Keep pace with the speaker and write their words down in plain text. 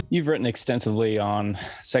You've written extensively on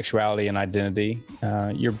sexuality and identity.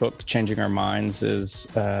 Your book, Changing Our Minds, is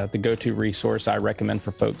the go-to resource I recommend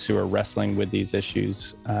for folks who are wrestling with these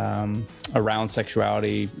issues around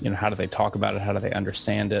sexuality. How do they talk about it? How do they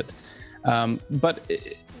understand it? But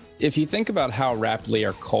if you think about how rapidly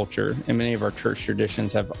our culture and many of our church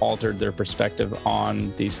traditions have altered their perspective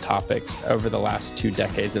on these topics over the last 2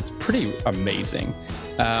 decades, it's pretty amazing.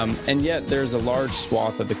 And yet there's a large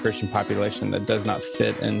swath of the Christian population that does not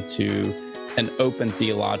fit into an open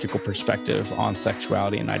theological perspective on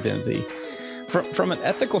sexuality and identity. From an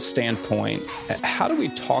ethical standpoint, how do we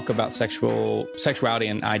talk about sexuality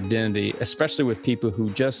and identity, especially with people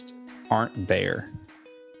who just aren't there?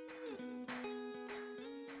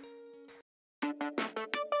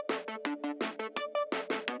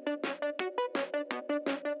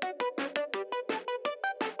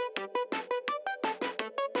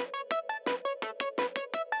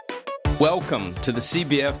 Welcome to the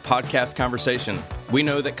CBF Podcast Conversation. We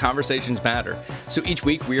know that conversations matter, so each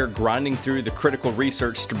week we are grinding through the critical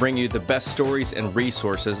research to bring you the best stories and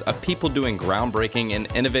resources of people doing groundbreaking and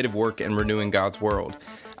innovative work in renewing God's world.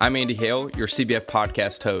 I'm Andy Hale, your CBF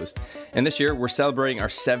Podcast host, and this year we're celebrating our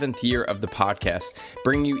 7th year of the podcast,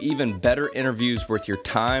 bringing you even better interviews worth your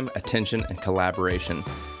time, attention, and collaboration.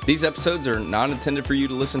 These episodes are not intended for you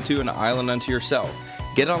to listen to an island unto yourself.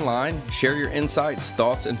 Get online, share your insights,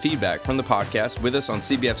 thoughts, and feedback from the podcast with us on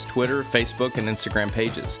CBF's Twitter, Facebook, and Instagram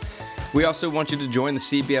pages. We also want you to join the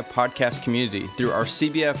CBF podcast community through our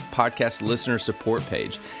CBF podcast listener support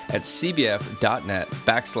page at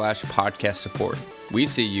cbf.net/podcast support. We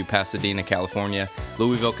see you, Pasadena, California,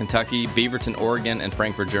 Louisville, Kentucky, Beaverton, Oregon, and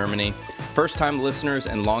Frankfurt, Germany. First-time listeners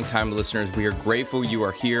and long-time listeners, we are grateful you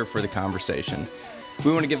are here for the conversation.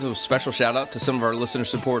 We want to give a special shout out to some of our listener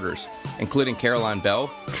supporters, including Caroline Bell,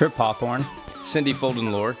 Trip Hawthorne, Cindy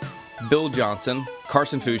Folden-Lore, Bill Johnson,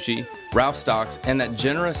 Carson Fucci, Ralph Stocks, and that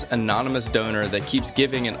generous anonymous donor that keeps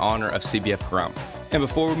giving in honor of CBF Grump. And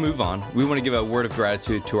before we move on, we want to give a word of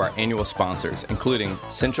gratitude to our annual sponsors, including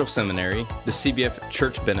Central Seminary, the CBF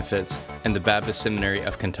Church Benefits, and the Baptist Seminary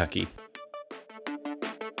of Kentucky.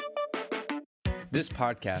 This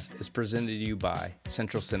podcast is presented to you by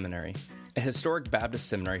Central Seminary, a historic Baptist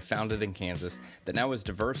seminary founded in Kansas that now is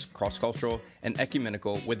diverse, cross-cultural, and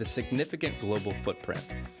ecumenical with a significant global footprint.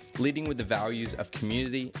 Leading with the values of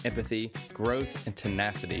community, empathy, growth, and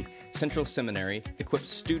tenacity, Central Seminary equips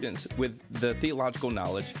students with the theological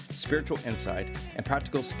knowledge, spiritual insight, and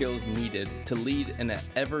practical skills needed to lead in an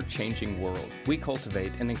ever-changing world. We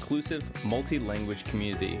cultivate an inclusive, multi-language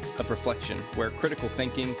community of reflection where critical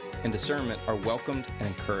thinking and discernment are welcomed and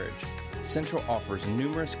encouraged. Central offers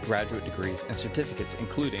numerous graduate degrees and certificates,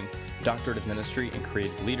 including Doctorate of Ministry in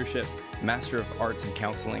Creative Leadership, Master of Arts in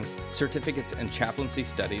Counseling, certificates in Chaplaincy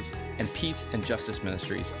Studies, and Peace and Justice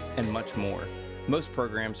Ministries, and much more. Most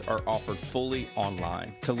programs are offered fully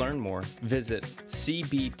online. To learn more, visit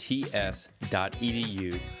cbts.edu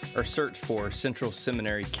or search for Central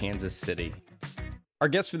Seminary, Kansas City. Our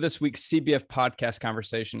guest for this week's CBF podcast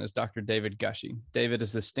conversation is Dr. David Gushee. David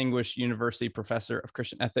is Distinguished University Professor of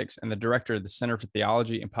Christian Ethics and the Director of the Center for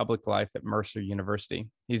Theology and Public Life at Mercer University.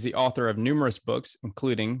 He's the author of numerous books,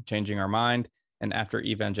 including Changing Our Mind and After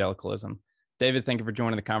Evangelicalism. David, thank you for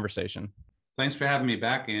joining the conversation. Thanks for having me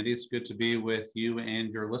back, Andy. It's good to be with you and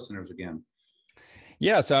your listeners again.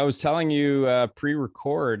 Yeah, so I was telling you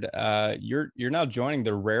pre-record, you're now joining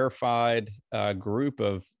the rarefied group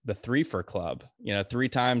of the Threefer Club. 3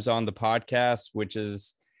 times on the podcast,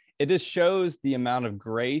 it just shows the amount of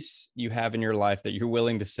grace you have in your life that you're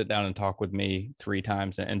willing to sit down and talk with me 3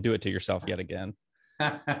 times and do it to yourself yet again.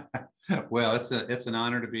 Well, it's an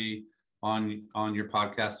honor to be on your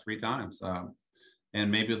podcast 3 times, and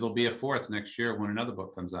maybe there'll be a 4th next year when another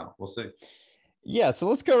book comes out. We'll see. Yeah, so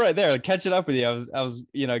let's go right there. Catching up with you, I was,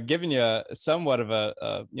 giving you somewhat of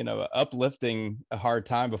a uplifting a hard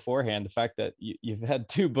time beforehand. The fact that you've had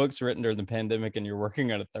 2 books written during the pandemic and you're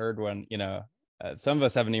working on a 3rd one. Some of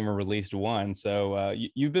us haven't even released one, so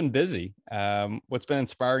you've been busy. What's been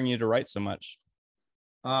inspiring you to write so much?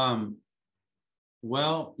 Well,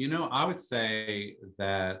 I would say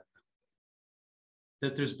that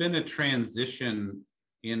there's been a transition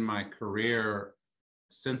in my career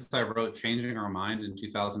since I wrote Changing Our Mind in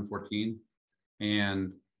 2014.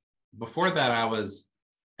 And before that, I was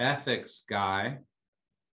ethics guy.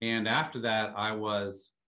 And after that, I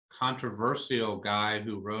was controversial guy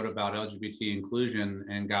who wrote about LGBT inclusion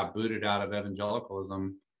and got booted out of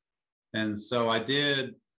evangelicalism. And so I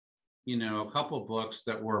did, a couple of books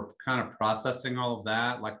that were kind of processing all of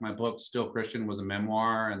that. Like my book, Still Christian, was a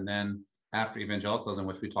memoir. And then After Evangelicalism,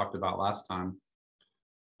 which we talked about last time.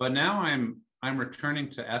 But now I'm returning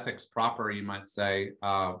to ethics proper, you might say,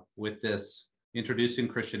 with this Introducing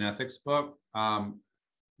Christian Ethics book.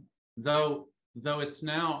 Though it's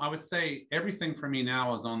now, I would say everything for me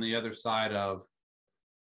now is on the other side of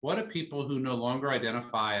what do people who no longer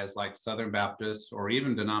identify as like Southern Baptists or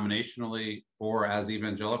even denominationally or as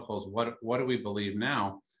evangelicals, what do we believe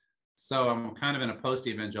now? So I'm kind of in a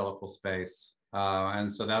post-evangelical space.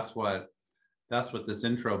 And so that's what this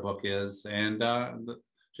intro book is. And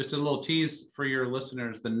just a little tease for your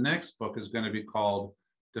listeners, the next book is going to be called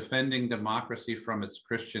Defending Democracy from Its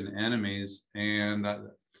Christian Enemies. And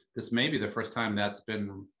this may be the first time that's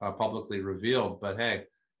been publicly revealed, but hey,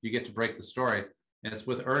 you get to break the story. And it's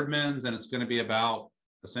with Eerdmans, and it's going to be about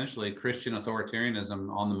essentially Christian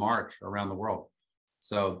authoritarianism on the march around the world.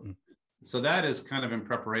 So that is kind of in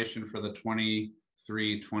preparation for the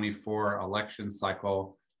 23-24 election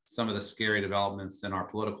cycle, some of the scary developments in our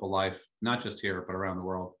political life, not just here, but around the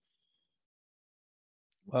world.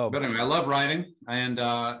 Well, but anyway, I love writing, and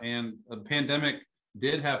the pandemic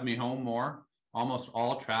did have me home more. Almost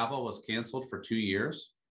all travel was canceled for 2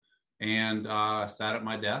 years. And I sat at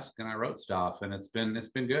my desk and I wrote stuff, and it's been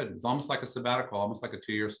good. It's almost like a sabbatical, almost like a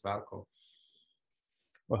 2-year sabbatical.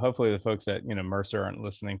 Well, hopefully the folks at Mercer aren't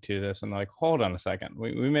listening to this and they're like, hold on a second,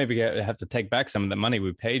 we maybe have to take back some of the money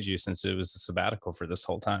we paid you since it was a sabbatical for this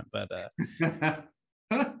whole time. But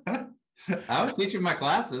I was teaching my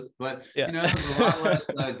classes, but yeah. There's a lot less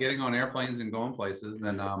getting on airplanes and going places,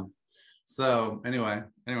 and so anyway,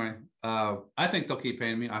 I think they'll keep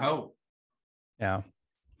paying me. I hope. Yeah.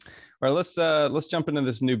 All right, let's jump into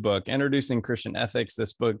this new book, Introducing Christian Ethics.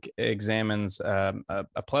 This book examines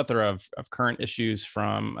a plethora of current issues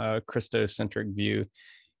from a Christocentric view.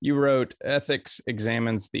 You wrote, ethics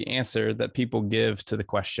examines the answer that people give to the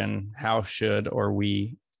question, how should or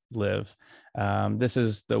we live? This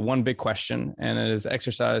is the one big question, and it has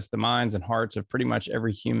exercised the minds and hearts of pretty much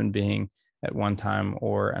every human being at one time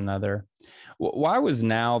or another. Why was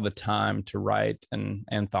now the time to write an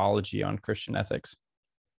anthology on Christian ethics?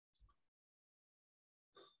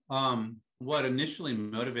 What initially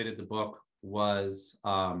motivated the book was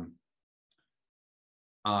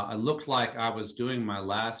it looked like I was doing my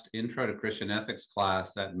last Intro to Christian Ethics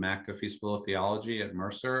class at McAfee School of Theology at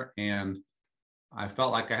Mercer, and I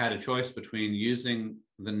felt like I had a choice between using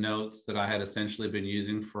the notes that I had essentially been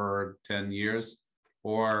using for 10 years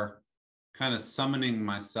or kind of summoning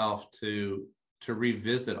myself to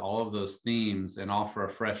revisit all of those themes and offer a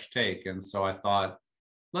fresh take. And so I thought,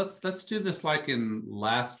 let's do this like in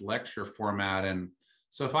last lecture format. And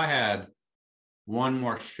so if I had one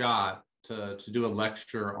more shot to do a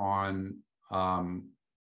lecture on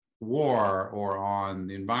war or on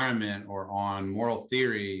the environment or on moral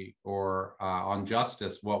theory or on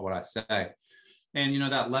justice, what would I say?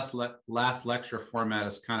 And that last lecture format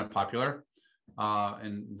is kind of popular,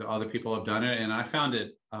 and the other people have done it. And I found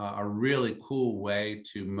it a really cool way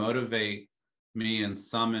to motivate me and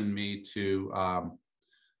summon me to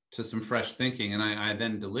some fresh thinking. And I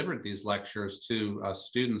then delivered these lectures to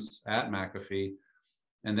students at McAfee.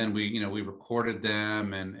 And then we recorded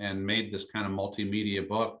them and made this kind of multimedia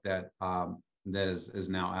book that is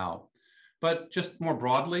now out. But just more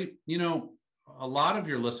broadly, a lot of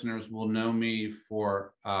your listeners will know me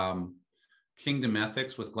for Kingdom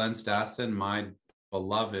Ethics with Glenn Stassen, my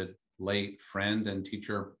beloved late friend and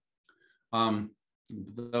teacher.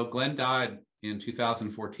 Though Glenn died in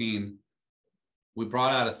 2014, we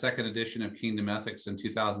brought out a second edition of Kingdom Ethics in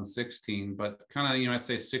 2016, but kind of, I'd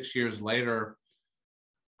say 6 years later,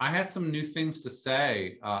 I had some new things to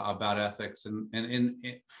say about ethics and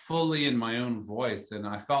fully in my own voice. And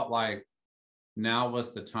I felt like now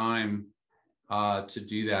was the time to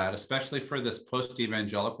do that, especially for this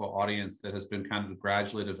post-evangelical audience that has been kind of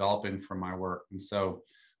gradually developing from my work. And so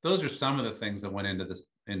those are some of the things that went into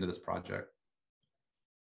this project.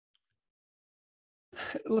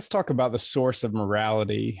 Let's talk about the source of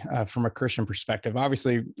morality from a Christian perspective.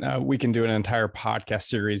 Obviously, we can do an entire podcast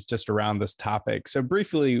series just around this topic. So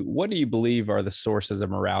briefly, what do you believe are the sources of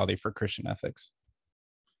morality for Christian ethics?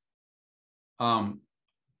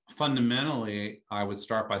 Fundamentally, I would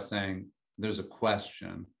start by saying there's a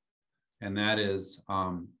question, and that is,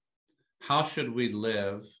 how should we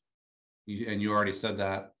live? And you already said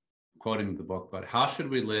that, quoting the book, but how should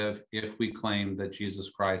we live if we claim that Jesus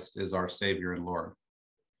Christ is our Savior and Lord?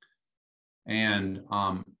 And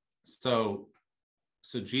so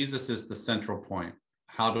Jesus is the central point.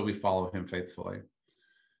 How do we follow him faithfully?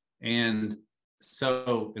 And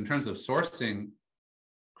so in terms of sourcing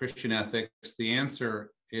Christian ethics, the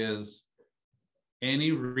answer is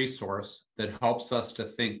any resource that helps us to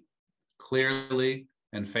think clearly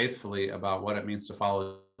and faithfully about what it means to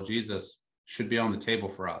follow Jesus should be on the table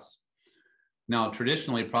for us. Now,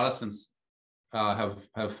 traditionally, Protestants have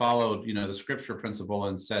followed, the scripture principle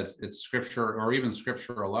and said it's scripture, or even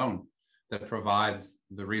scripture alone, that provides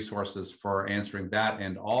the resources for answering that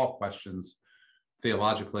and all questions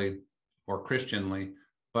theologically or Christianly.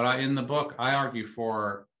 But in the book, I argue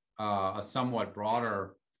for a somewhat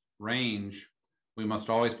broader range. We must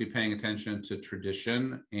always be paying attention to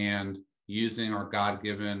tradition and using our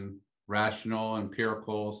God-given rational,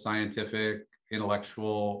 empirical, scientific,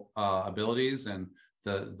 intellectual abilities and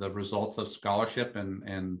the results of scholarship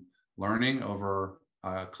and learning over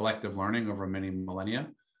collective learning over many millennia,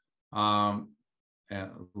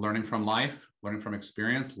 learning from life, learning from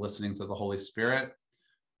experience, listening to the Holy Spirit,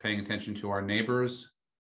 paying attention to our neighbors,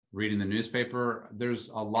 reading the newspaper. There's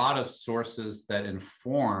a lot of sources that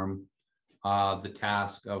inform the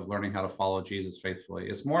task of learning how to follow Jesus faithfully.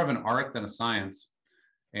 It's more of an art than a science,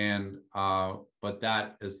 and but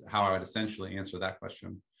that is how I would essentially answer that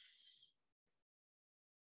question.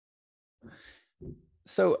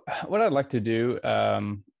 So what I'd like to do,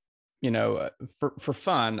 for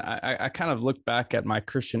fun, I kind of looked back at my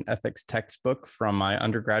Christian ethics textbook from my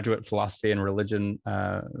undergraduate philosophy and religion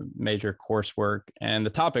major coursework, and the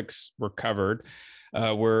topics were covered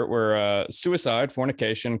were suicide,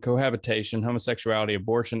 fornication, cohabitation, homosexuality,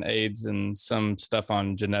 abortion, AIDS, and some stuff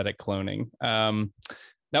on genetic cloning.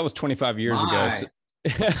 That was 25 years ago. So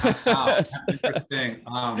wow, that's interesting.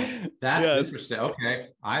 That's interesting. Okay,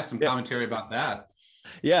 I have some commentary about that.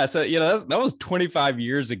 Yeah, so that was 25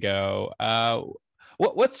 years ago.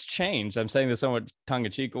 What's changed? I'm saying this somewhat tongue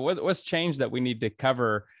in cheek. What's changed that we need to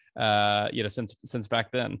cover? Since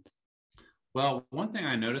back then. Well, one thing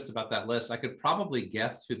I noticed about that list, I could probably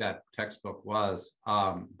guess who that textbook was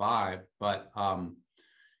by, but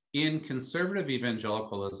in conservative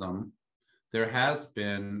evangelicalism, there has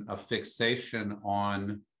been a fixation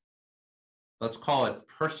on, let's call it,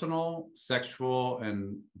 personal, sexual,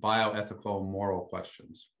 and bioethical moral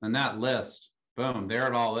questions. And that list, boom, there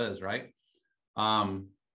it all is, right? And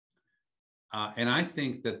I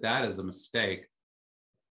think that is a mistake.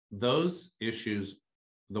 Those issues,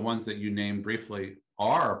 the ones that you named briefly,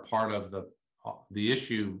 are part of the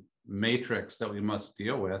issue matrix that we must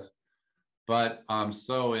deal with. But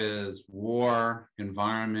so is war,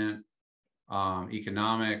 environment,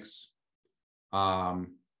 economics,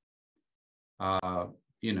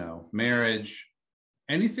 marriage,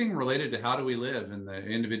 anything related to how do we live in the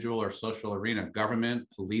individual or social arena, government,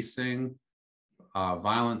 policing,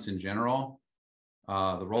 violence in general,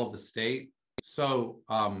 the role of the state. So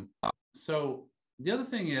the other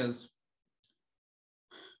thing is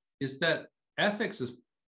that ethics is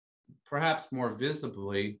perhaps more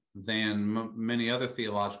visibly than many other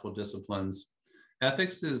theological disciplines.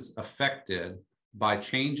 Ethics is affected by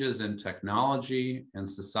changes in technology and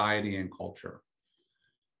society and culture.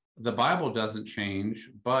 The Bible doesn't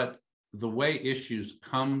change, but the way issues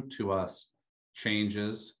come to us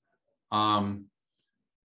changes.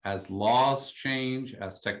 As laws change,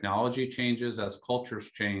 as technology changes, as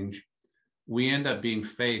cultures change, we end up being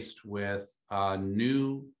faced with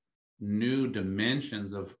new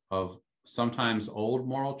dimensions of sometimes old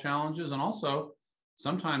moral challenges, and also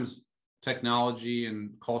sometimes technology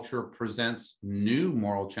and culture presents new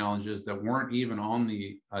moral challenges that weren't even on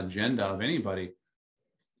the agenda of anybody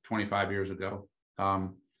 25 years ago,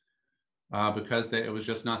 because it was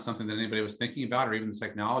just not something that anybody was thinking about, or even the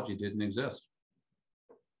technology didn't exist.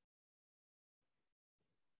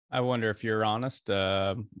 I wonder if you're honest,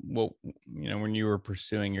 when you were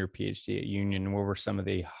pursuing your PhD at Union, what were some of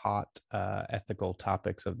the hot ethical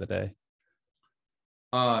topics of the day?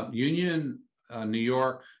 Union, New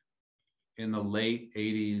York, in the late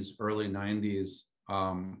 80s, early 90s,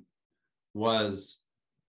 was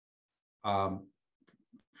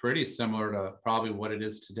pretty similar to probably what it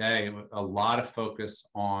is today. A lot of focus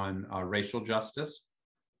on racial justice.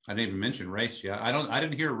 I didn't even mention race yet. I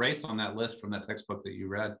didn't hear race on that list from that textbook that you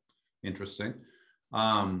read. Interesting.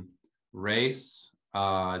 Race,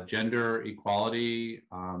 gender equality,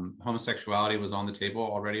 homosexuality was on the table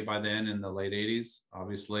already by then in the late 80s,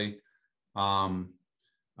 obviously.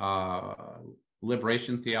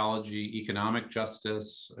 Liberation theology, economic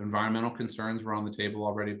justice, environmental concerns were on the table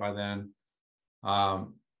already by then.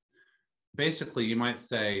 Basically, you might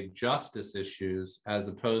say justice issues, as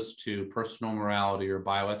opposed to personal morality or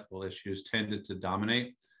bioethical issues, tended to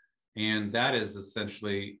dominate. And that is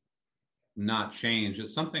essentially not changed.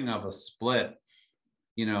 It's something of a split.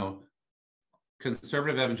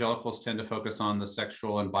 Conservative evangelicals tend to focus on the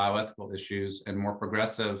sexual and bioethical issues, and more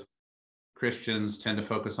progressive Christians tend to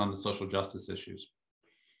focus on the social justice issues.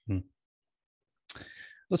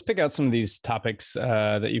 Let's pick out some of these topics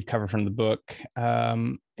that you've covered from the book.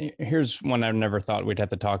 Here's one I've never thought we'd have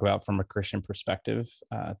to talk about from a Christian perspective: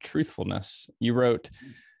 truthfulness. You wrote,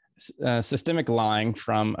 systemic lying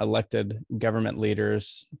from elected government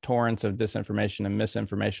leaders, torrents of disinformation and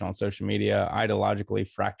misinformation on social media, ideologically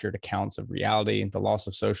fractured accounts of reality, the loss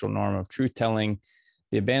of social norm of truth-telling,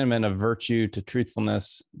 the abandonment of virtue to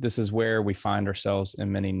truthfulness. This is where we find ourselves in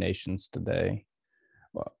many nations today.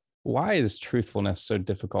 Why is truthfulness so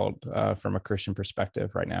difficult from a Christian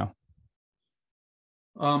perspective right now?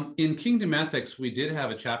 In Kingdom Ethics, we did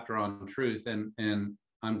have a chapter on truth, and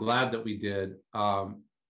I'm glad that we did.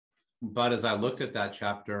 But as I looked at that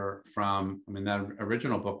chapter that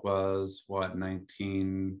original book was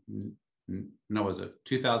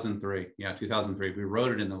 2003? Yeah, 2003. We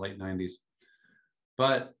wrote it in the late 90s.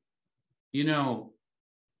 But,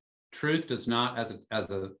 truth does not,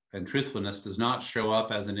 and truthfulness does not show up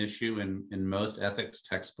as an issue in most ethics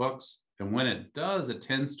textbooks. And when it does, it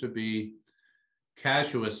tends to be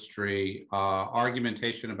casuistry,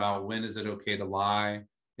 argumentation about when is it okay to lie.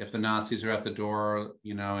 If the Nazis are at the door,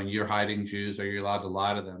 and you're hiding Jews, are you allowed to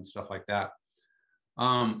lie to them? Stuff like that.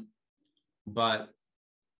 But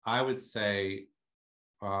I would say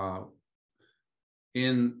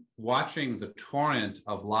in watching the torrent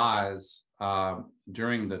of lies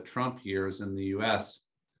during the Trump years in the US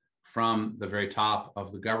from the very top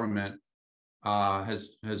of the government has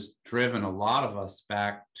driven a lot of us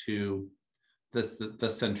back to the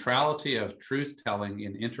centrality of truth-telling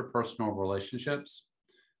in interpersonal relationships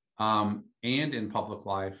and in public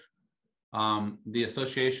life, the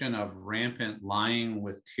association of rampant lying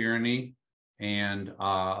with tyranny and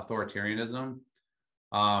authoritarianism,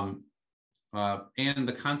 and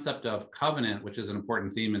the concept of covenant, which is an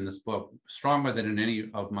important theme in this book, stronger than in any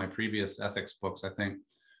of my previous ethics books, I think.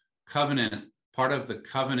 Covenant, part of the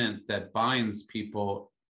covenant that binds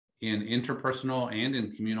people in interpersonal and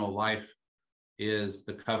in communal life is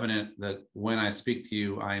the covenant that when I speak to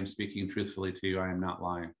you, I am speaking truthfully to you, I am not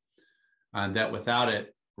lying. And that without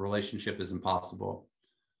it, relationship is impossible.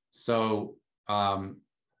 So tyrants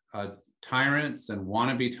and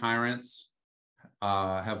wannabe tyrants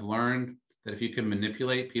have learned that if you can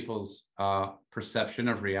manipulate people's perception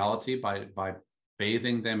of reality by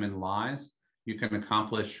bathing them in lies, you can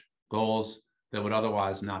accomplish goals that would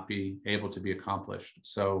otherwise not be able to be accomplished.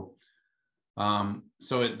 So,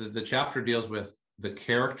 the chapter deals with the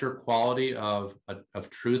character quality of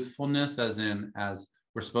truthfulness, as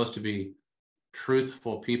we're supposed to be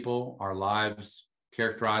truthful people, our lives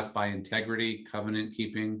characterized by integrity, covenant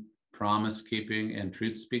keeping, promise keeping, and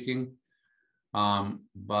truth speaking.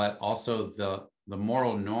 But also the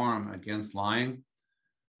moral norm against lying,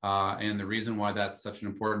 and the reason why that's such an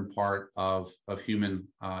important part of human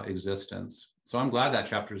existence. So I'm glad that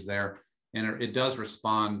chapter's there, and it does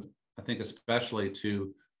respond, I think, especially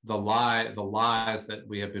to the lies that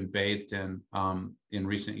we have been bathed in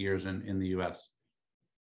recent years in the U.S.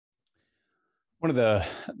 One of the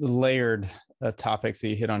layered topics that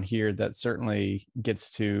you hit on here that certainly gets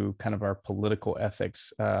to kind of our political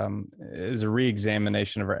ethics is a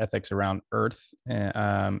re-examination of our ethics around Earth,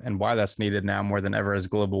 and why that's needed now more than ever as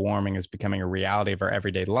global warming is becoming a reality of our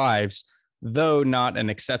everyday lives, though not an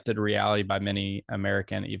accepted reality by many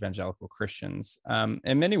American evangelical Christians.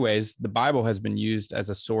 In many ways, the Bible has been used as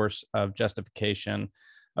a source of justification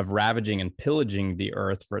of ravaging and pillaging the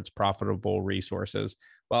earth for its profitable resources,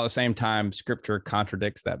 while at the same time, Scripture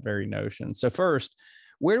contradicts that very notion. So first,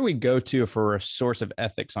 where do we go to for a source of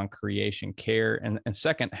ethics on creation care? And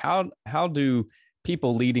second, how do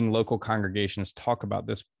people leading local congregations talk about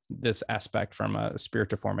this aspect from a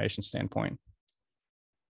spiritual formation standpoint?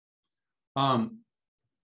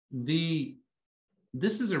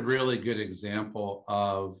 This is a really good example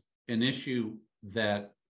of an issue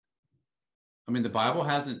that, the Bible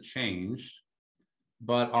hasn't changed,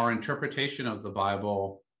 but our interpretation of the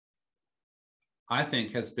Bible, I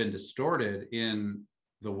think, has been distorted in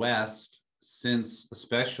the West since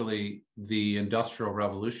especially the Industrial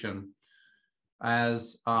Revolution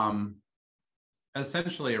as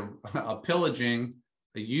essentially a pillaging,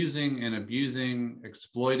 a using and abusing,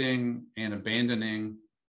 exploiting and abandoning,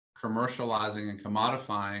 commercializing and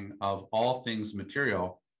commodifying of all things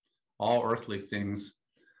material, all earthly things,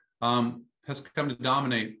 has come to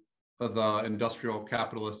dominate the industrial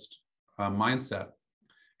capitalist mindset.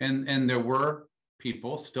 And there were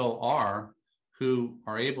people, still are, who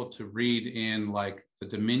are able to read in like the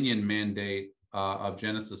dominion mandate of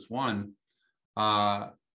Genesis 1,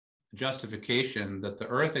 justification that the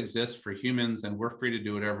earth exists for humans and we're free to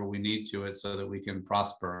do whatever we need to it so that we can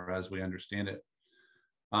prosper as we understand it.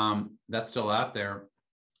 That's still out there.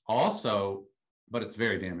 Also, but it's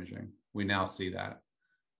very damaging. We now see that.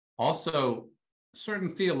 Also,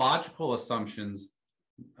 certain theological assumptions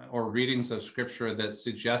or readings of scripture that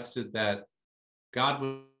suggested that God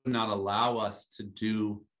would not allow us to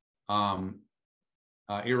do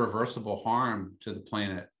irreversible harm to the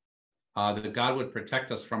planet, that God would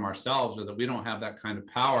protect us from ourselves, or that we don't have that kind of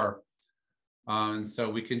power. And so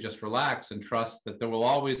we can just relax and trust that there will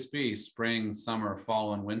always be spring, summer,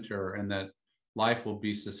 fall, and winter, and that life will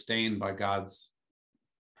be sustained by God's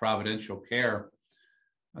providential care.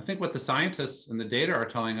 I think what the scientists and the data are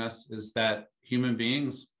telling us is that human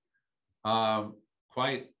beings,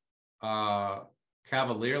 quite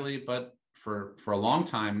cavalierly, but for a long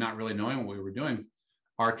time, not really knowing what we were doing,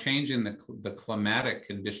 are changing the climatic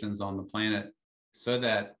conditions on the planet so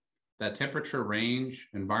that that temperature range,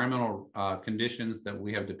 environmental conditions that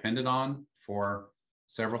we have depended on for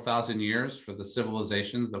several thousand years for the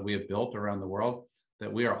civilizations that we have built around the world,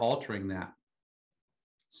 that we are altering that.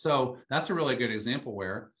 So that's a really good example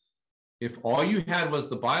where if all you had was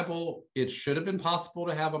the Bible, it should have been possible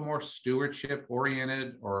to have a more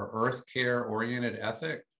stewardship-oriented or earth care-oriented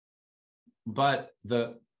ethic. But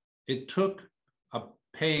it took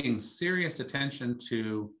paying serious attention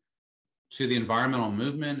to the environmental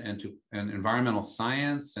movement and environmental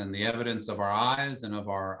science and the evidence of our eyes and of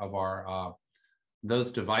our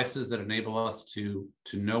those devices that enable us to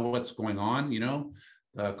know what's going on.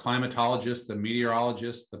 The climatologists, the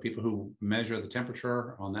meteorologists, the people who measure the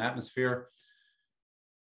temperature on the atmosphere.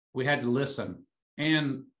 We had to listen.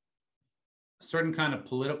 And a certain kind of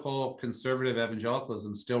political conservative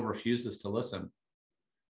evangelicalism still refuses to listen.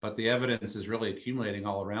 But the evidence is really accumulating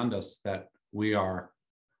all around us that we are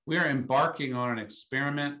embarking on an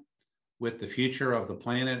experiment with the future of the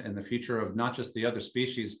planet and the future of not just the other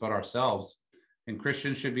species, but ourselves. And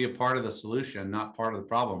Christians should be a part of the solution, not part of the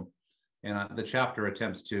problem. And the chapter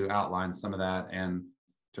attempts to outline some of that and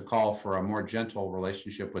to call for a more gentle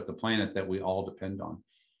relationship with the planet that we all depend on.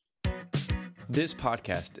 This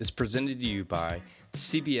podcast is presented to you by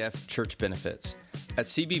CBF Church Benefits. At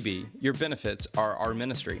CBB, your benefits are our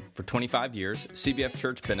ministry. For 25 years, CBF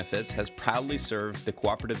Church Benefits has proudly served the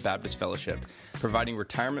Cooperative Baptist Fellowship, providing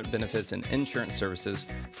retirement benefits and insurance services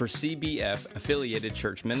for CBF-affiliated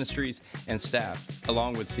church ministries and staff,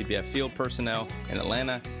 along with CBF field personnel in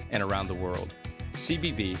Atlanta and around the world.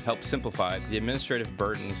 CBB helps simplify the administrative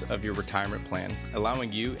burdens of your retirement plan,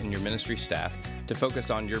 allowing you and your ministry staff to focus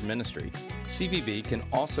on your ministry. CBB can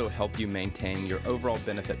also help you maintain your overall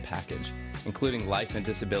benefit package, including life and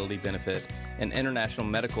disability benefit and international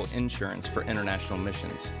medical insurance for international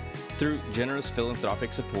missions. Through generous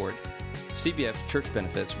philanthropic support, CBF Church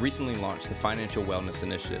Benefits recently launched the Financial Wellness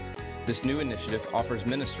Initiative. This new initiative offers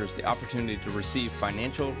ministers the opportunity to receive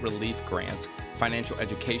financial relief grants, financial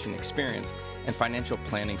education experience, and financial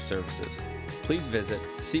planning services. Please visit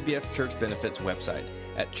CBF Church Benefits website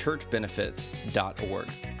at churchbenefits.org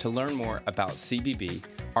to learn more about CBB,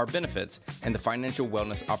 our benefits, and the financial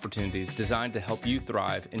wellness opportunities designed to help you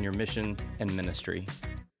thrive in your mission and ministry.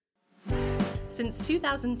 Since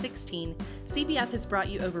 2016, CBF has brought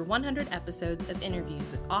you over 100 episodes of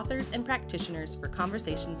interviews with authors and practitioners for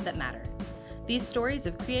conversations that matter. These stories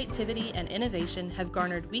of creativity and innovation have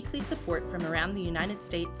garnered weekly support from around the United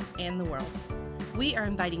States and the world. We are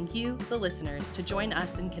inviting you, the listeners, to join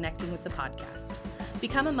us in connecting with the podcast.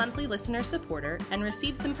 Become a monthly listener supporter and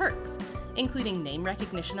receive some perks, including name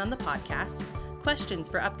recognition on the podcast, questions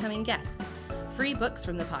for upcoming guests, free books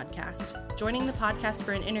from the podcast, joining the podcast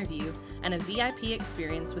for an interview, and a VIP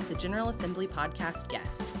experience with the General Assembly podcast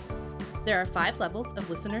guest. There are 5 levels of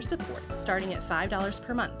listener support, starting at $5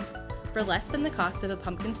 per month. For less than the cost of a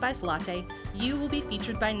pumpkin spice latte, you will be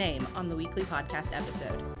featured by name on the weekly podcast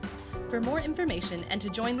episode. For more information and to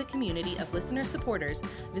join the community of listener supporters,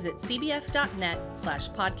 visit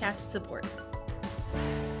cbf.net/podcast support.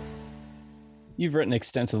 You've written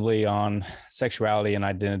extensively on sexuality and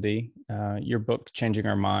identity. Your book, Changing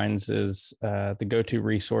Our Minds, is the go-to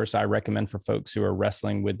resource I recommend for folks who are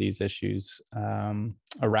wrestling with these issues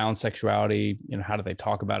around sexuality. How do they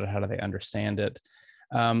talk about it? How do they understand it?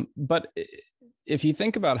 But if you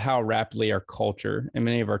think about how rapidly our culture and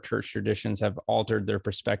many of our church traditions have altered their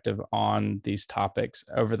perspective on these topics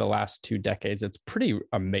over the last 2 decades, it's pretty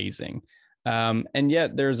amazing. And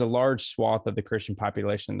yet there's a large swath of the Christian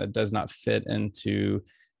population that does not fit into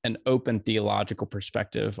an open theological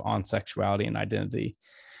perspective on sexuality and identity.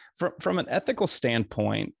 From an ethical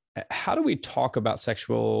standpoint, how do we talk about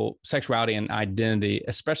sexuality and identity,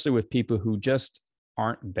 especially with people who just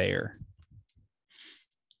aren't there?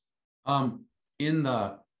 In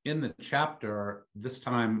the chapter this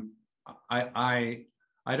time, I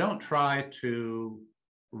don't try to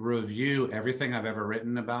review everything I've ever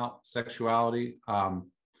written about sexuality.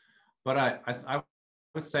 But I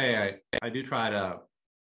would say I do try to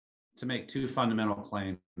make two fundamental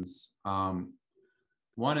claims.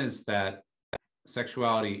 One is that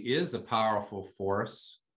sexuality is a powerful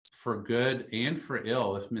force for good and for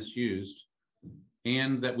ill if misused,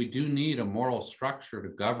 and that we do need a moral structure to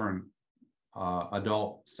govern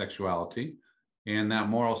adult sexuality, and that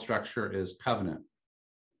moral structure is covenant.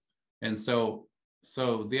 And so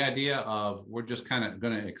the idea of we're just kind of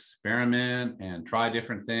going to experiment and try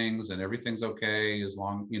different things and everything's okay as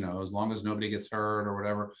long as nobody gets hurt or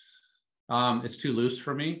whatever, it's too loose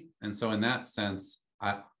for me. And so in that sense,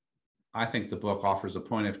 I think the book offers a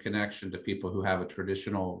point of connection to people who have a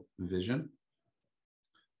traditional vision.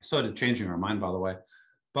 So did Changing Our Mind, by the way.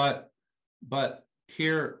 But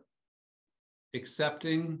here,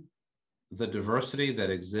 accepting the diversity that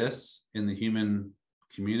exists in the human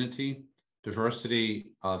community, diversity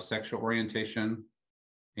of sexual orientation,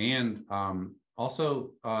 and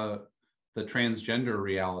also the transgender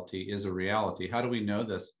reality is a reality. How do we know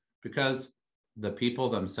this? Because the people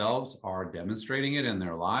themselves are demonstrating it in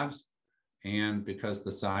their lives, and because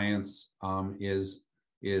the science is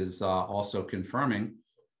also confirming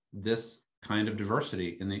this kind of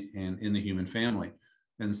diversity in the human family.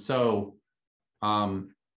 And so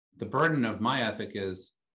the burden of my ethic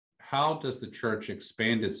is, how does the church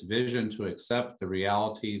expand its vision to accept the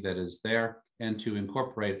reality that is there and to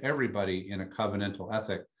incorporate everybody in a covenantal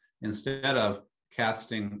ethic, instead of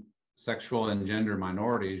casting sexual and gender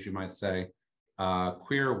minorities, you might say,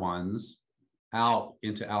 queer ones, out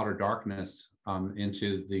into outer darkness,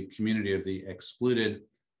 into the community of the excluded,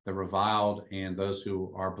 the reviled, and those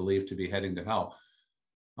who are believed to be heading to hell.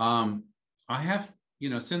 I have,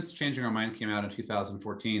 since Changing Our Mind came out in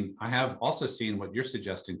 2014, I have also seen what you're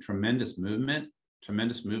suggesting, tremendous movement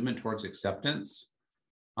towards acceptance,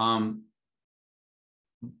 and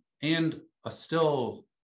a still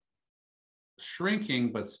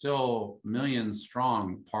shrinking, but still million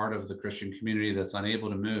strong part of the Christian community that's unable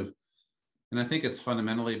to move. And I think it's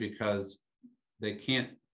fundamentally because they can't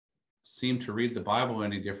seem to read the Bible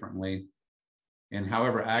any differently. And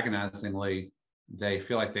however agonizingly they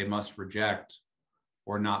feel like they must reject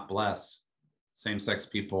or not bless same-sex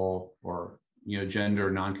people or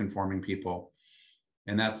gender non-conforming people.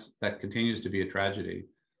 And that continues to be a tragedy.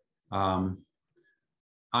 I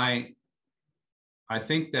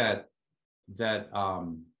think that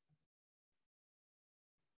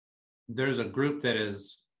there's a group that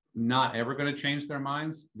is not ever going to change their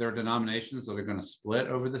minds. There are denominations that are going to split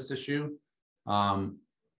over this issue,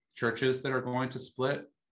 churches that are going to split,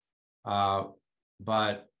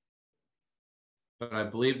 but I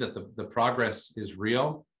believe that the progress is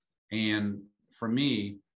real. And for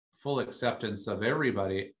me, full acceptance of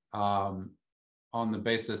everybody on the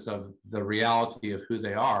basis of the reality of who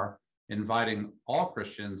they are, inviting all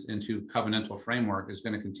Christians into covenantal framework, is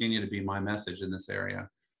going to continue to be my message in this area.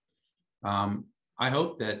 I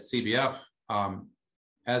hope that CBF,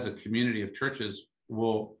 as a community of churches,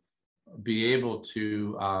 will be able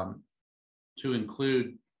to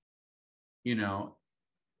include,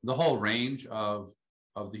 the whole range of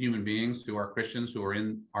the human beings who are Christians who are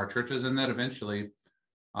in our churches, and that eventually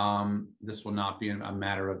this will not be a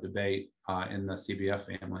matter of debate in the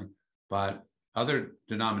CBF family. But other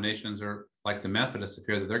denominations are like the Methodists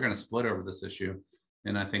appear that they're going to split over this issue,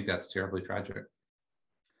 and I think that's terribly tragic.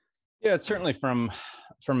 Yeah, it's certainly from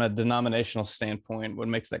a denominational standpoint, what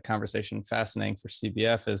makes that conversation fascinating for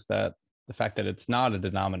CBF is that the fact that it's not a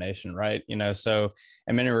denomination, right? So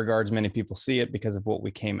in many regards, many people see it because of what we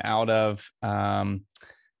came out of.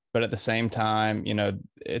 But at the same time,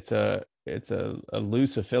 it's a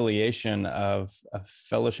loose affiliation of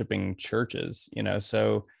fellowshipping churches,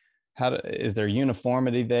 so is there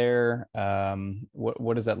uniformity there?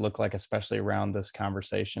 What does that look like, especially around this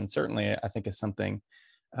conversation? Certainly, I think is something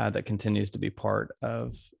that continues to be part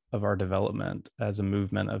of our development as a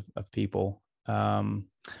movement of people.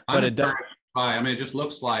 But it does. It just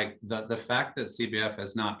looks like the fact that CBF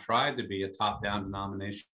has not tried to be a top-down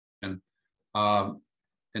denomination, and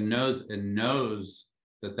knows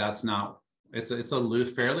that that's not. It's a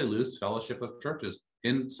fairly loose fellowship of churches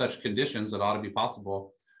in such conditions that ought to be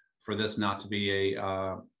possible for this not to be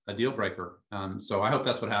a deal breaker. So I hope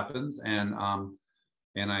that's what happens, and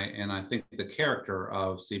I think the character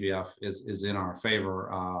of CBF is in our favor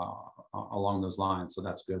along those lines. So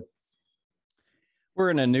that's good. We're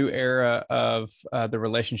in a new era of the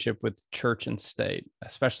relationship with church and state,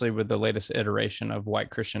 especially with the latest iteration of white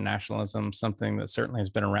Christian nationalism, something that certainly has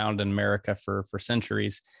been around in America for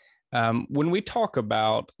centuries. When we talk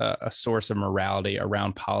about a source of morality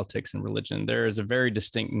around politics and religion, there is a very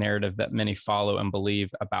distinct narrative that many follow and believe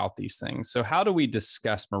about these things. So how do we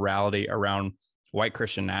discuss morality around white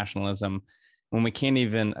Christian nationalism when we can't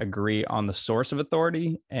even agree on the source of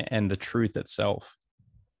authority and the truth itself?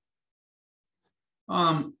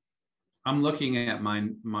 I'm looking at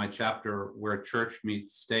my chapter where church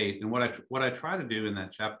meets state, and what I try to do in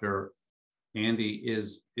that chapter, Andy,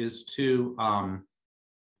 is to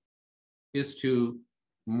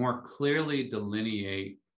more clearly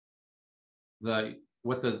delineate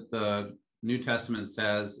what the New Testament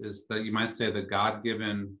says is that you might say the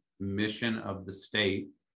God-given mission of the state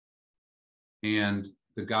and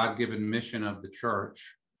the God-given mission of the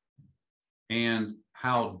church, and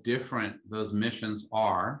how different those missions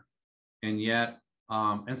are. And yet,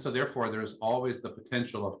 and so therefore there's always the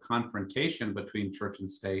potential of confrontation between church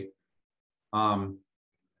and state. And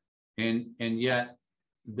yet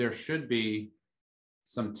there should be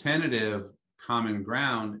some tentative common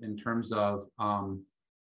ground in terms of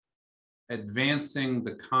advancing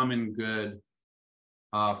the common good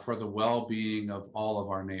for the well-being of all of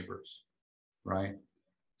our neighbors, right?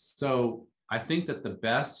 So I think that the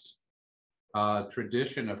best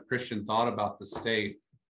tradition of Christian thought about the state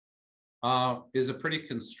is a pretty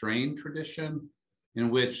constrained tradition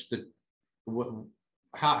in which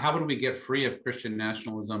how would we get free of Christian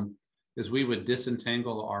nationalism is we would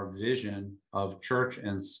disentangle our vision of church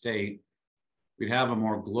and state. We'd have a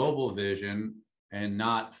more global vision and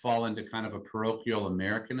not fall into kind of a parochial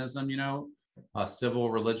Americanism, a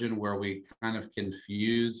civil religion where we kind of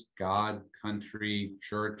confuse God, country,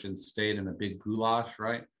 church, and state in a big goulash,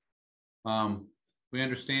 right? We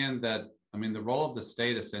understand that, the role of the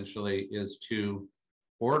state essentially is to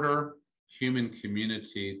order human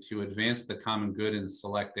community to advance the common good in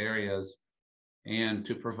select areas and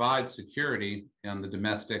to provide security on the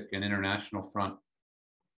domestic and international front.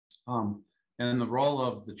 And the role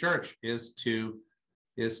of the church is to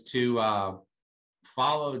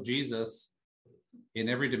follow Jesus in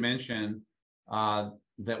every dimension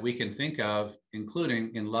that we can think of,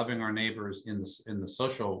 including in loving our neighbors in the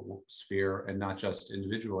social sphere and not just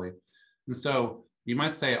individually. And so you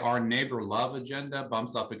might say our neighbor love agenda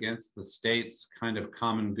bumps up against the state's kind of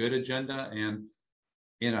common good agenda. And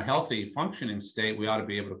in a healthy functioning state, we ought to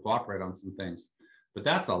be able to cooperate on some things. But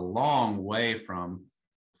that's a long way from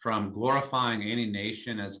glorifying any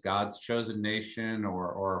nation as God's chosen nation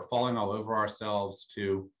or falling all over ourselves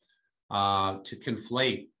to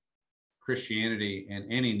conflate Christianity in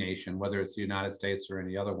any nation, whether it's the United States or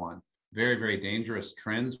any other one. Very, very dangerous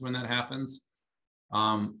trends when that happens.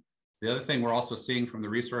 The other thing we're also seeing from the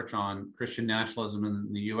research on Christian nationalism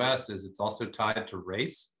in the US is it's also tied to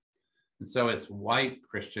race. And so it's white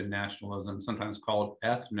Christian nationalism, sometimes called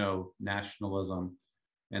ethno-nationalism.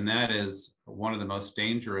 And that is one of the most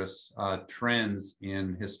dangerous trends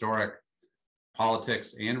in historic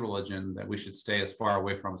politics and religion that we should stay as far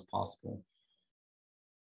away from as possible.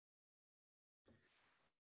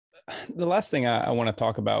 The last thing I want to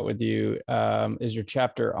talk about with you is your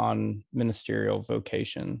chapter on ministerial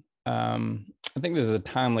vocation. I think this is a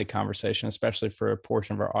timely conversation, especially for a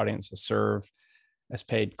portion of our audience that serve as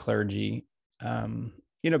paid clergy.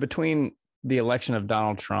 Between the election of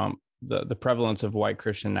Donald Trump, the prevalence of white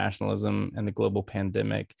Christian nationalism, and the global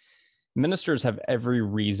pandemic, ministers have every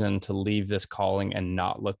reason to leave this calling and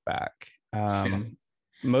not look back. Yes.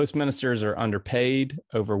 Most ministers are underpaid,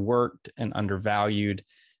 overworked, and undervalued.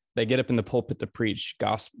 They get up in the pulpit to preach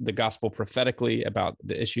the gospel prophetically about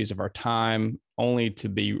the issues of our time, only to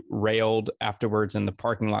be railed afterwards in the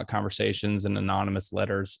parking lot conversations and anonymous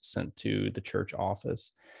letters sent to the church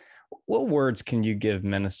office. What words can you give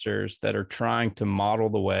ministers that are trying to model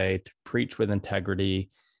the way to preach with integrity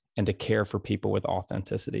and to care for people with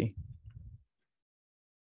authenticity?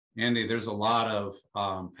 Andy, there's a lot of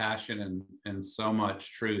passion and so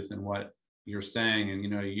much truth in what you're saying. And,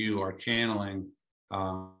 you are channeling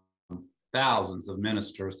thousands of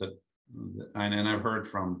ministers and I've heard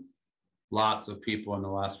from lots of people in the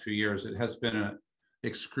last few years. It has been an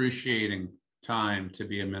excruciating time to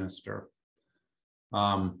be a minister.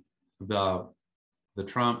 The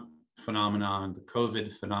Trump phenomenon, the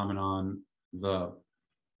COVID phenomenon, the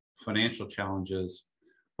financial challenges.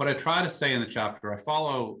 What I try to say in the chapter, I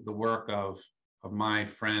follow the work of my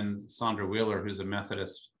friend Sandra Wheeler, who's a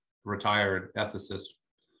Methodist retired ethicist,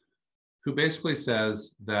 who basically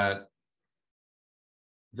says that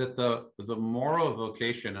the moral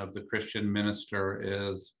vocation of the Christian minister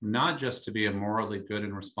is not just to be a morally good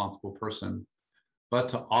and responsible person, but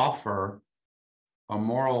to offer a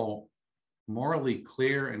morally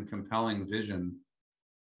clear and compelling vision,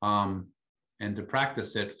 and and to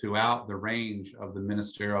practice it throughout the range of the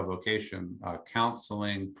ministerial vocation,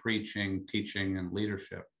 counseling, preaching, teaching, and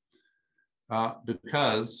leadership.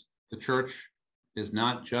 Because the church is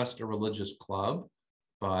not just a religious club,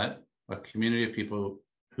 but a community of people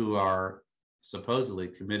who are supposedly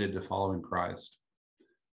committed to following Christ.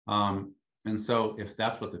 And so if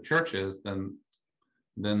that's what the church is, then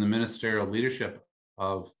the ministerial leadership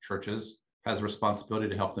of churches has a responsibility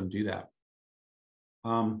to help them do that.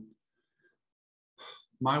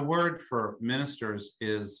 My word for ministers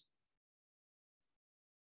is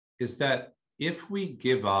that if we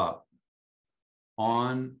give up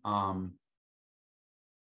on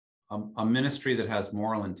a ministry that has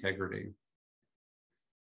moral integrity,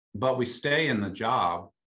 but we stay in the job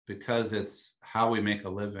because it's how we make a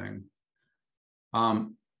living, my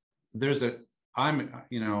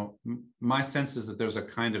sense is that there's a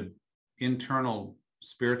kind of internal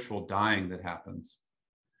spiritual dying that happens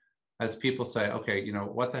as people say, okay,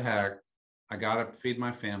 what the heck, I gotta feed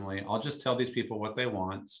my family. I'll just tell these people what they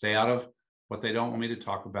want, stay out of what they don't want me to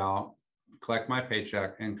talk about, collect my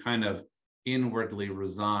paycheck, and kind of inwardly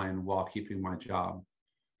resign while keeping my job.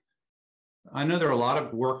 I know there are a lot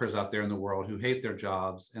of workers out there in the world who hate their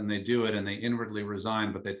jobs and they do it and they inwardly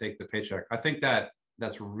resign, but they take the paycheck. I think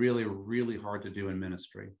that's really, really hard to do in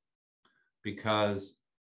ministry because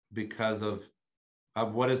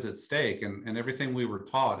of what is at stake and everything we were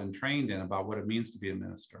taught and trained in about what it means to be a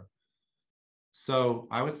minister. So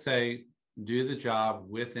I would say do the job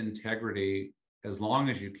with integrity as long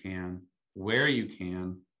as you can, where you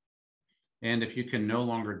can. And if you can no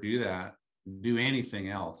longer do that, do anything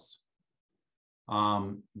else.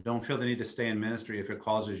 Don't feel the need to stay in ministry if it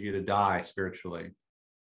causes you to die spiritually.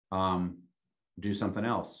 Do something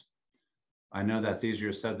else. I know that's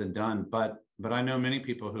easier said than done, but I know many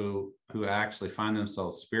people who actually find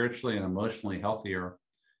themselves spiritually and emotionally healthier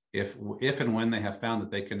if and when they have found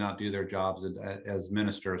that they cannot do their jobs as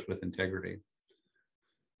ministers with integrity.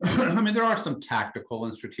 I mean, there are some tactical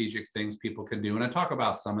and strategic things people can do, and I talk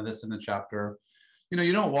about some of this in the chapter.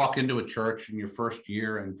 You don't walk into a church in your first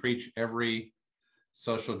year and preach every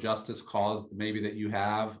social justice cause maybe that you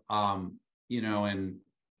have, and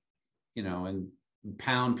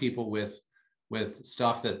pound people with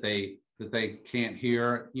stuff that they can't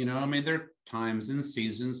hear. I mean, there are times and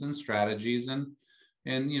seasons and strategies and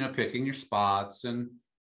picking your spots, and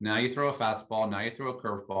now you throw a fastball, now you throw a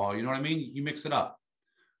curveball. You know what I mean? You mix it up.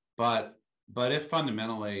 But if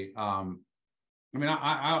fundamentally, I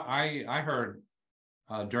heard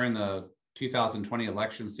during the 2020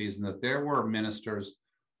 election season that there were ministers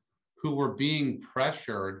who were being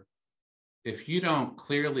pressured. If you don't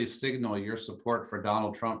clearly signal your support for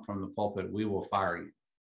Donald Trump from the pulpit, we will fire you.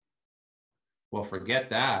 Well, forget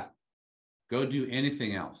that. Go do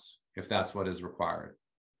anything else if that's what is required.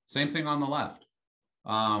 Same thing on the left.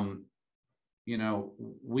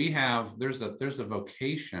 There's a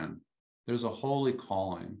vocation, there's a holy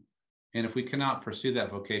calling. And if we cannot pursue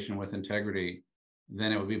that vocation with integrity,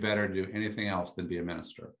 then it would be better to do anything else than be a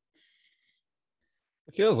minister.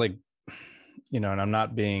 It feels like, and I'm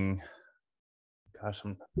not being, I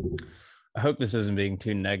hope this isn't being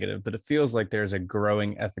too negative, but it feels like there's a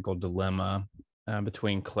growing ethical dilemma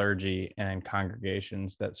between clergy and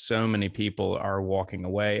congregations that so many people are walking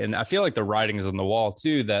away. And I feel like the writing's on the wall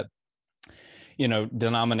too, that,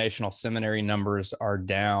 denominational seminary numbers are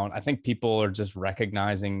down. I think people are just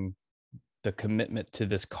recognizing the commitment to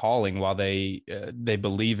this calling. While they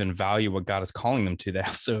believe and value what God is calling them to, they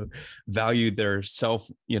also value their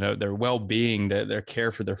their well-being, their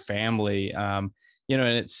care for their family. And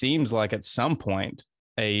it seems like at some point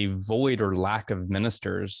a void or lack of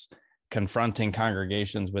ministers confronting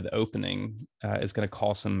congregations with opening is going to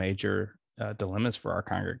cause some major dilemmas for our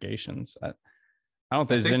congregations. I don't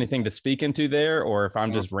think there's anything to speak into there, or if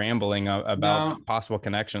I'm just rambling about possible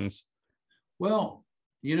connections. Well,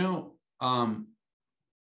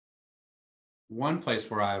 one place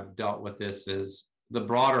where I've dealt with this is the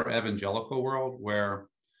broader evangelical world, where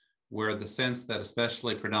the sense that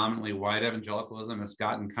especially predominantly white evangelicalism has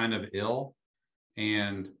gotten kind of ill,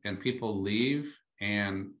 and people leave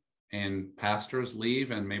and pastors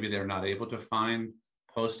leave, and maybe they're not able to find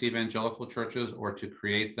post-evangelical churches or to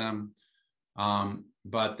create them.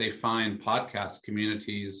 But they find podcast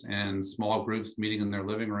communities and small groups meeting in their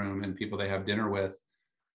living room and people they have dinner with.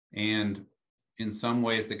 And in some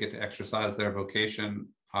ways they get to exercise their vocation,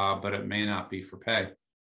 but it may not be for pay.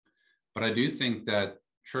 But I do think that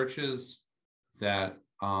churches that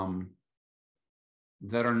are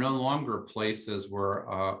no longer places where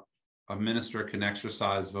a minister can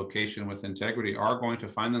exercise vocation with integrity are going to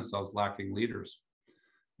find themselves lacking leaders.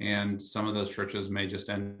 And some of those churches may just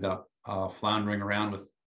end up floundering around with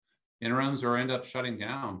interims or end up shutting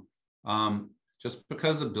down. Just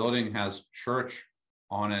because a building has church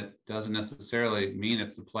on it doesn't necessarily mean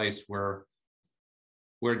it's the place where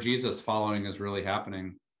Jesus following is really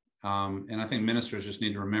happening. And I think ministers just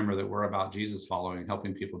need to remember that we're about Jesus following,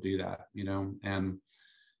 helping people do that, and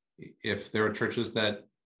if there are churches that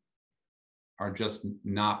are just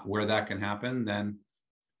not where that can happen, then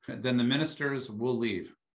the ministers will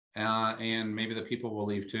leave, and maybe the people will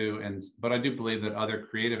leave too. But I do believe that other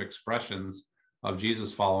creative expressions of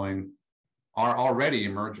Jesus following are already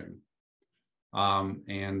emerging,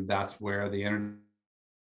 and that's where the energy,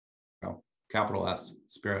 capital S,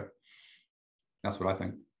 Spirit. That's what I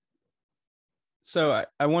think. So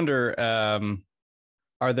I wonder,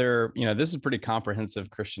 are there, this is a pretty comprehensive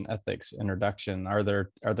Christian ethics introduction. Are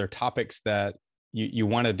there topics that you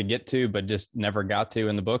wanted to get to, but just never got to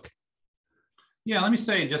in the book? Yeah, let me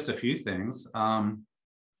say just a few things.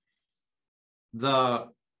 The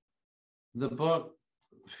book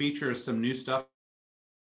features some new stuff.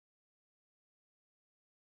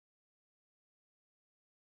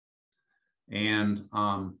 And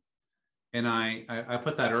I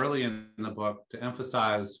put that early in the book to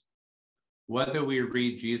emphasize whether we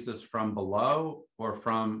read Jesus from below or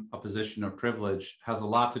from a position of privilege has a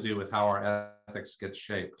lot to do with how our ethics get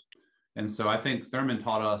shaped. And so I think Thurman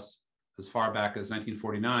taught us as far back as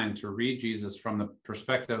 1949 to read Jesus from the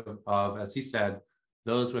perspective of, as he said,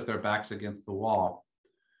 those with their backs against the wall.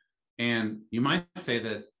 And you might say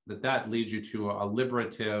that leads you to a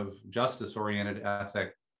liberative, justice-oriented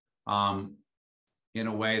ethic in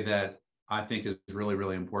a way that I think is really,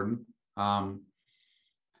 really important.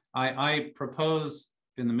 I propose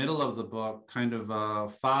in the middle of the book kind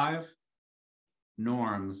of 5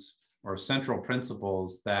 norms or central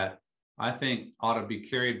principles that I think ought to be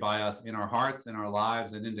carried by us in our hearts, in our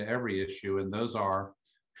lives, and into every issue. And those are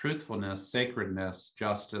truthfulness, sacredness,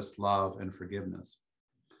 justice, love, and forgiveness.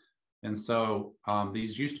 And so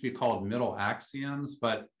these used to be called middle axioms,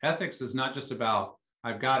 but ethics is not just about,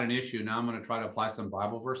 I've got an issue, now I'm going to try to apply some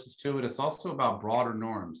Bible verses to it. It's also about broader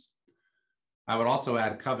norms. I would also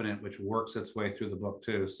add covenant, which works its way through the book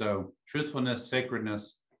too. So truthfulness,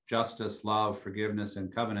 sacredness, justice, love, forgiveness,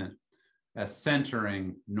 and covenant as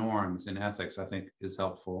centering norms in ethics, I think is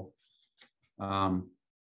helpful. I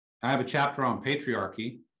have a chapter on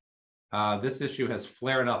patriarchy. This issue has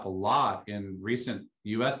flared up a lot in recent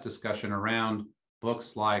US discussion around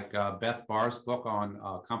books like Beth Barr's book on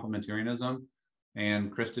complementarianism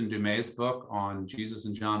and Kristen Dumais' book on Jesus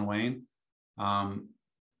and John Wayne.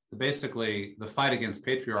 Basically, the fight against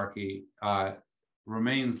patriarchy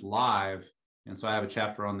remains live, and so I have a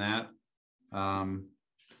chapter on that.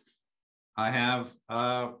 I have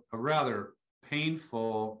a rather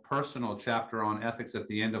painful personal chapter on ethics at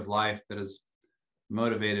the end of life that is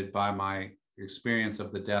motivated by my experience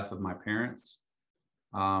of the death of my parents.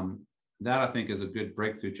 That I think is a good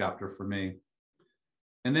breakthrough chapter for me.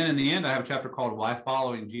 And then in the end, I have a chapter called Why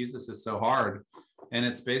Following Jesus is So Hard. And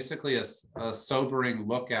it's basically a sobering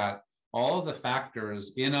look at all of the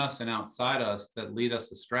factors in us and outside us that lead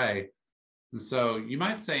us astray. And so you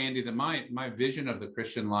might say, Andy, that my vision of the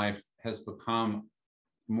Christian life has become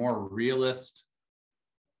more realist,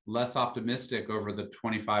 less optimistic over the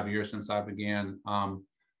 25 years since I began,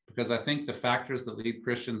 because I think the factors that lead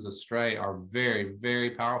Christians astray are very,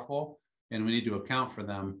 very powerful, and we need to account for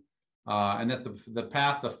them. And that the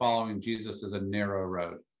path of following Jesus is a narrow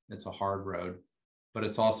road. It's a hard road, but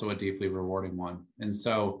it's also a deeply rewarding one. And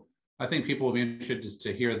so I think people will be interested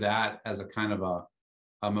to hear that as a kind of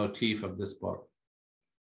a motif of this book.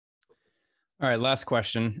 All right, last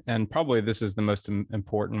question, and probably this is the most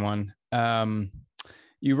important one.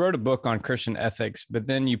 You wrote a book on Christian ethics, but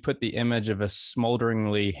then you put the image of a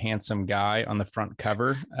smolderingly handsome guy on the front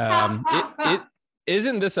cover.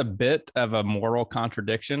 Isn't this a bit of a moral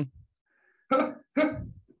contradiction?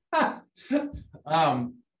 I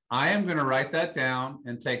am going to write that down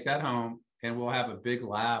and take that home, and we'll have a big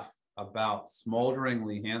laugh about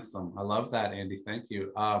smolderingly handsome. I love that, Andy. Thank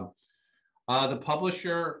you. The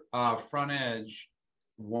publisher, Front Edge,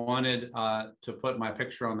 wanted to put my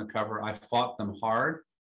picture on the cover. I fought them hard,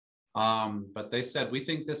 but they said, we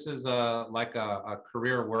think this is like a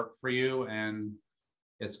career work for you. And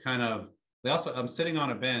it's kind of, I'm sitting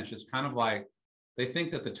on a bench. It's kind of like, they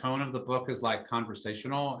think that the tone of the book is like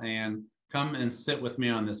conversational, and come and sit with me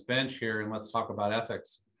on this bench here and let's talk about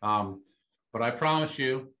ethics. But I promise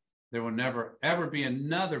you, there will never, ever be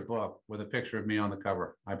another book with a picture of me on the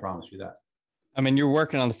cover. I promise you that. I mean, you're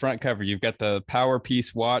working on the front cover. You've got the Power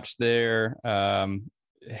Piece watch there.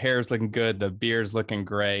 hair's looking good. The beard's looking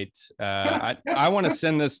great. I want to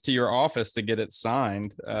send this to your office to get it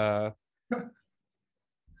signed.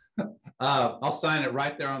 I'll sign it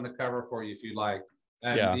right there on the cover for you if you'd like.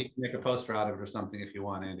 And Yeah. you can make a poster out of it or something if you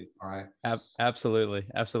want, Andy. All right. Absolutely.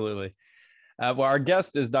 Well, our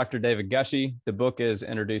guest is Dr. David Gushee. The book is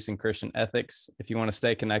Introducing Christian Ethics. If you want to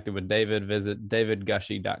stay connected with David, visit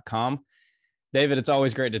davidgushee.com. David, it's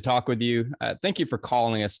always great to talk with you. Thank you for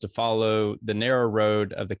calling us to follow the narrow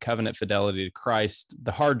road of the covenant fidelity to Christ,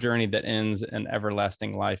 the hard journey that ends in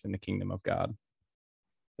everlasting life in the kingdom of God.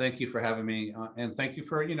 Thank you for having me. And thank you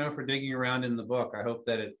for digging around in the book. I hope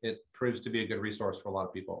that it proves to be a good resource for a lot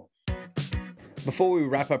of people. Before we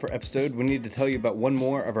wrap up our episode, we need to tell you about one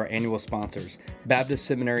more of our annual sponsors, Baptist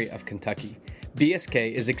Seminary of Kentucky.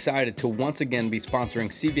 BSK is excited to once again be sponsoring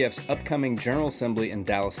CBF's upcoming General Assembly in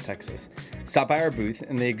Dallas, Texas. Stop by our booth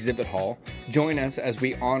in the exhibit hall. Join us as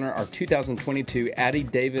we honor our 2022 Addie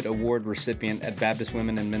David Award recipient at Baptist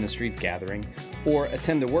Women in Ministries gathering, or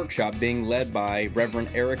attend the workshop being led by Reverend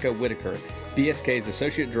Erica Whitaker, BSK's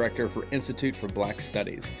Associate Director for Institute for Black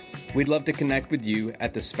Studies. We'd love to connect with you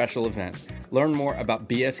at this special event. Learn more about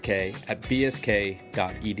BSK at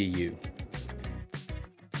bsk.edu.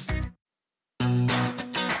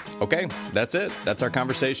 Okay, that's it. That's our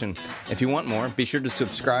conversation. If you want more, be sure to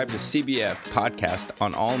subscribe to CBF Podcast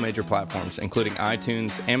on all major platforms, including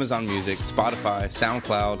iTunes, Amazon Music, Spotify,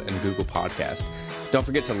 SoundCloud, and Google Podcast. Don't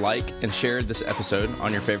forget to like and share this episode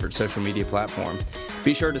on your favorite social media platform.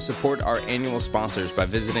 Be sure to support our annual sponsors by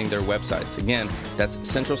visiting their websites. Again, that's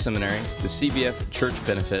Central Seminary, the CBF Church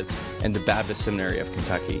Benefits, and the Baptist Seminary of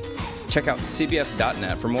Kentucky. Check out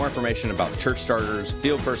cbf.net for more information about church starters,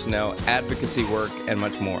 field personnel, advocacy work, and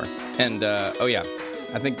much more. And, I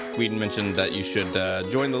think we mentioned that you should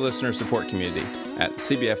join the listener support community at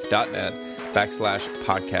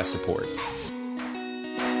cbf.net/podcast support.